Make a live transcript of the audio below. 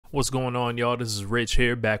What's going on, y'all? This is Rich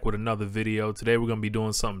here, back with another video. Today we're going to be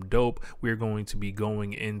doing something dope. We're going to be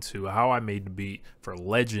going into how I made the beat for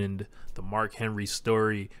Legend, the Mark Henry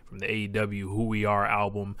story from the AEW Who We Are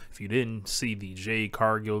album. If you didn't see the Jade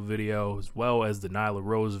Cargill video as well as the Nyla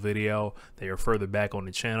Rose video, they are further back on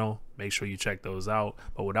the channel. Make sure you check those out.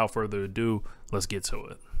 But without further ado, let's get to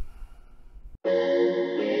it.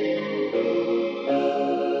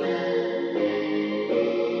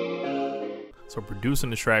 So producing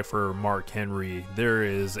the track for Mark Henry, there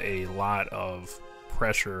is a lot of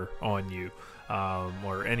pressure on you,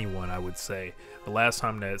 or anyone, I would say. The last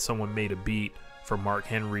time that someone made a beat for Mark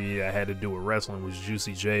Henry that had to do with wrestling was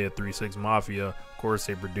Juicy J at 3-6 Mafia. Of course,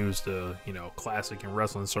 they produced a classic in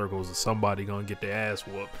wrestling circles of somebody gonna get their ass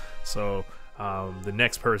whooped. So the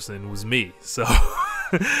next person was me. So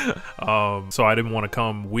so I didn't want to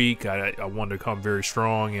come weak. I wanted to come very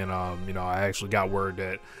strong, and I actually got word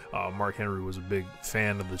that Mark Henry was a big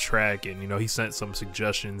fan of the track, and he sent some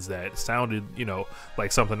suggestions that sounded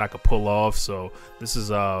like something I could pull off. So this is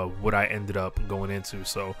what I ended up going into.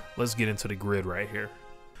 So let's get into the grid right here.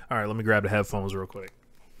 All right, let me grab the headphones real quick.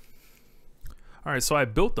 All right, so I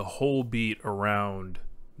built the whole beat around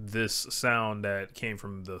this sound that came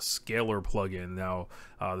from the Scalar plugin. Now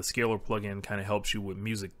the Scalar plugin kind of helps you with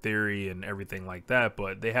music theory and everything like that,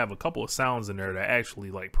 but they have a couple of sounds in there that actually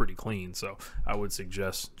like pretty clean, so I would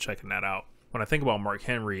suggest checking that out. When I think about Mark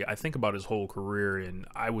Henry, I think about his whole career, and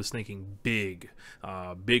I was thinking big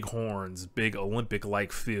horns, big Olympic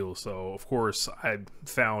like feel. So of course I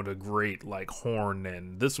found a great like horn,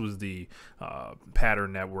 and this was the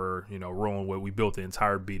pattern that we're rolling with. We built the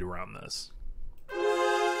entire beat around this.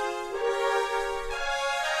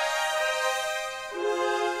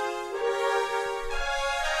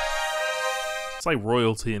 It's like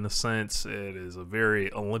royalty in a sense. It is a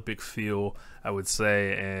very Olympic feel, I would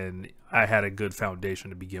say, and I had a good foundation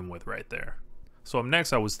to begin with right there. So up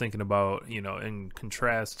next, I was thinking about, in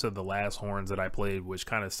contrast to the last horns that I played, which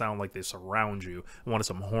kind of sound like they surround you, I wanted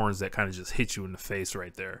some horns that kind of just hit you in the face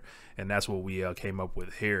right there, and that's what we came up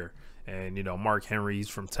with here. And Mark Henry's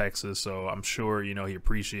from Texas, so I'm sure he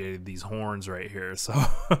appreciated these horns right here. So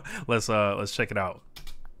let's check it out.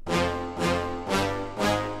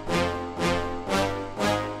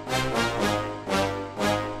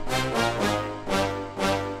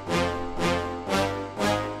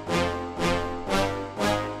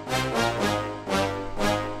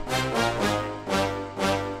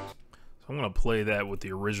 I'm going to play that with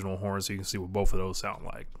the original horn so you can see what both of those sound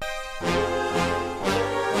like.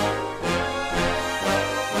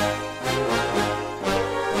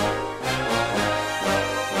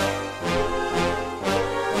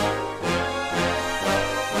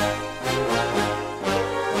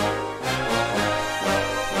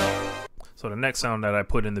 So the next sound that I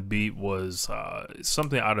put in the beat was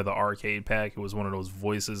something out of the arcade pack. It was one of those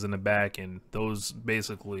voices in the back, and those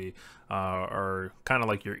basically are kind of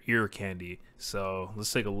like your ear candy. So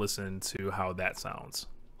let's take a listen to how that sounds.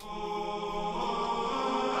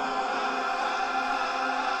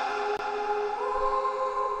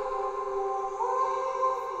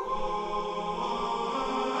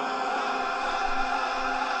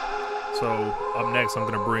 So up next, I'm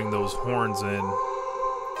going to bring those horns in.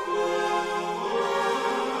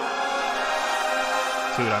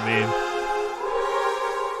 See what I mean?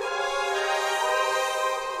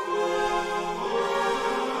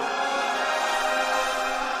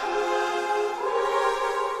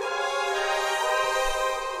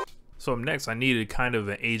 So up next, I needed kind of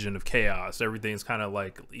an agent of chaos. Everything's kind of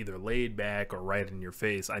like either laid back or right in your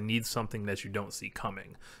face. I need something that you don't see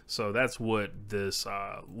coming. So that's what this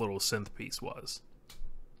little synth piece was.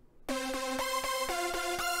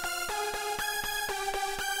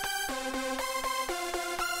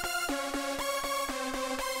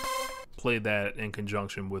 Play that in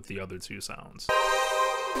conjunction with the other two sounds.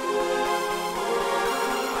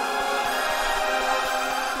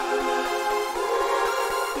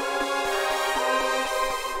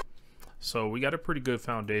 So we got a pretty good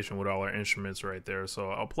foundation with all our instruments right there.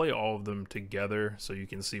 So I'll play all of them together so you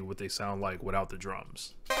can see what they sound like without the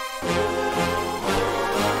drums.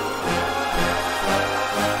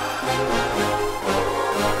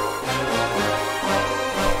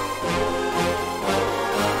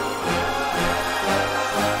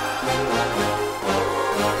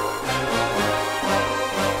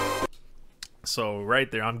 So right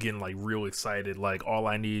there, I'm getting like real excited. Like all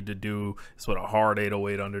I need to do is put a hard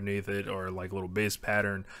 808 underneath it, or like a little bass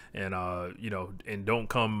pattern, and and don't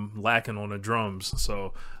come lacking on the drums.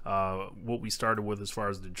 So what we started with as far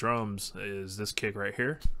as the drums is this kick right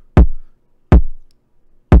here.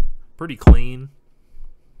 Pretty clean.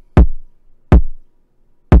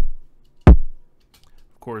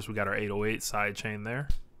 course, we got our 808 side chain there.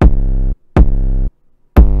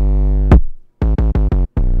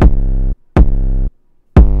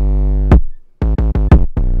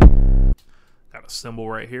 Got a cymbal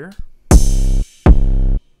right here.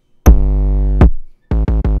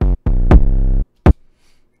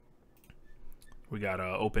 We got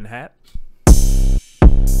an open hat.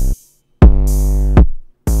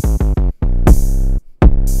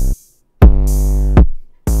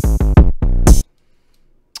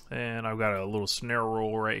 And I've got a little snare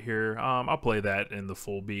roll right here. I'll play that in the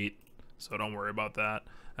full beat, so don't worry about that.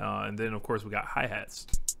 And then, of course, we got hi-hats.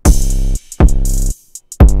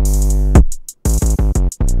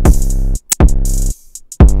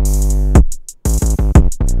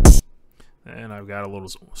 And I've got a little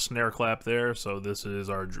snare clap there, so this is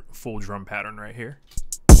our full drum pattern right here.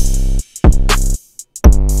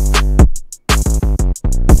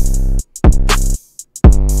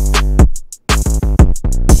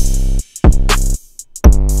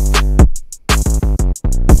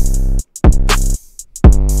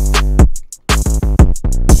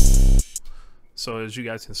 So as you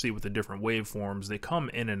guys can see with the different waveforms, they come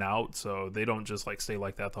in and out, so they don't just like stay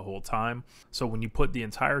like that the whole time. So when you put the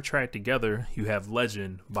entire track together, you have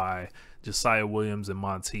Legend by Josiah Williams and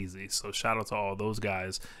Monteasy. So shout out to all those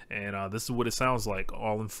guys. And this is what it sounds like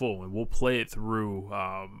all in full. And we'll play it through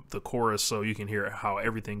the chorus so you can hear how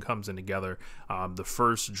everything comes in together. The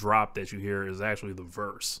first drop that you hear is actually the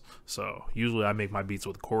verse. So usually I make my beats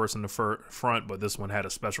with the chorus in the front, but this one had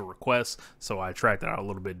a special request, so I tracked it out a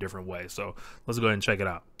little bit different way. So let's go ahead and check it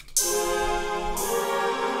out.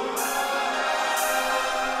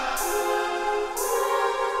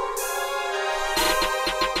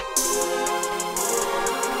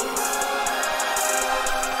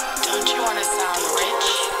 Don't you want to sound rich?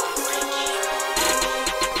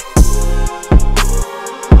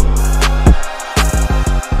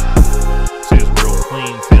 See, it's real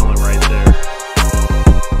clean feeling right there.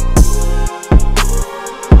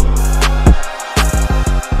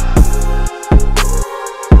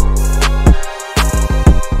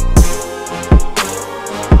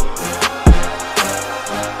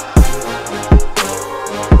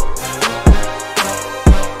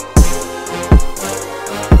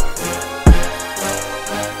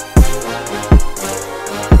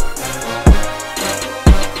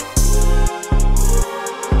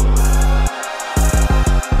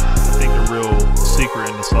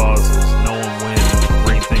 In the sauce is knowing when to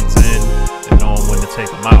bring things in and knowing when to take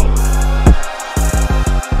them out.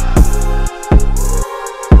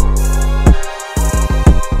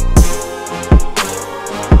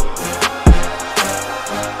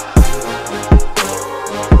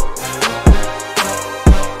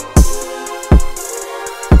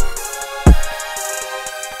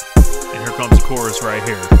 And here comes the chorus right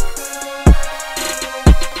here.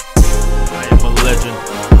 I am a legend.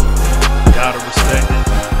 Gotta respect it.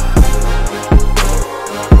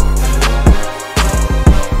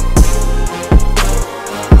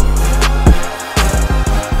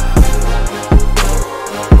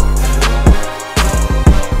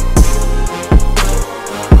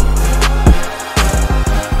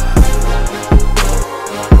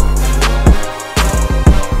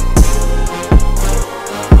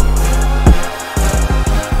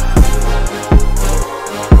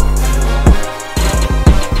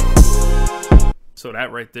 So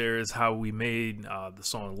that right there is how we made the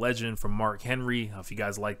song Legend from Mark Henry. If you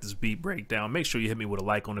guys like this beat breakdown, make sure you hit me with a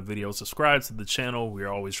like on the video. Subscribe to the channel. We're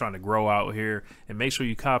always trying to grow out here. And make sure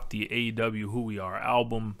you cop the AEW Who We Are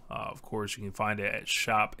album. Of course, you can find it at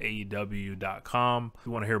shopaew.com. If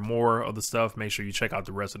you want to hear more of the stuff, make sure you check out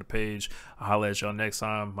the rest of the page. I'll holler at y'all next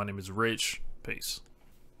time. My name is Rich. Peace.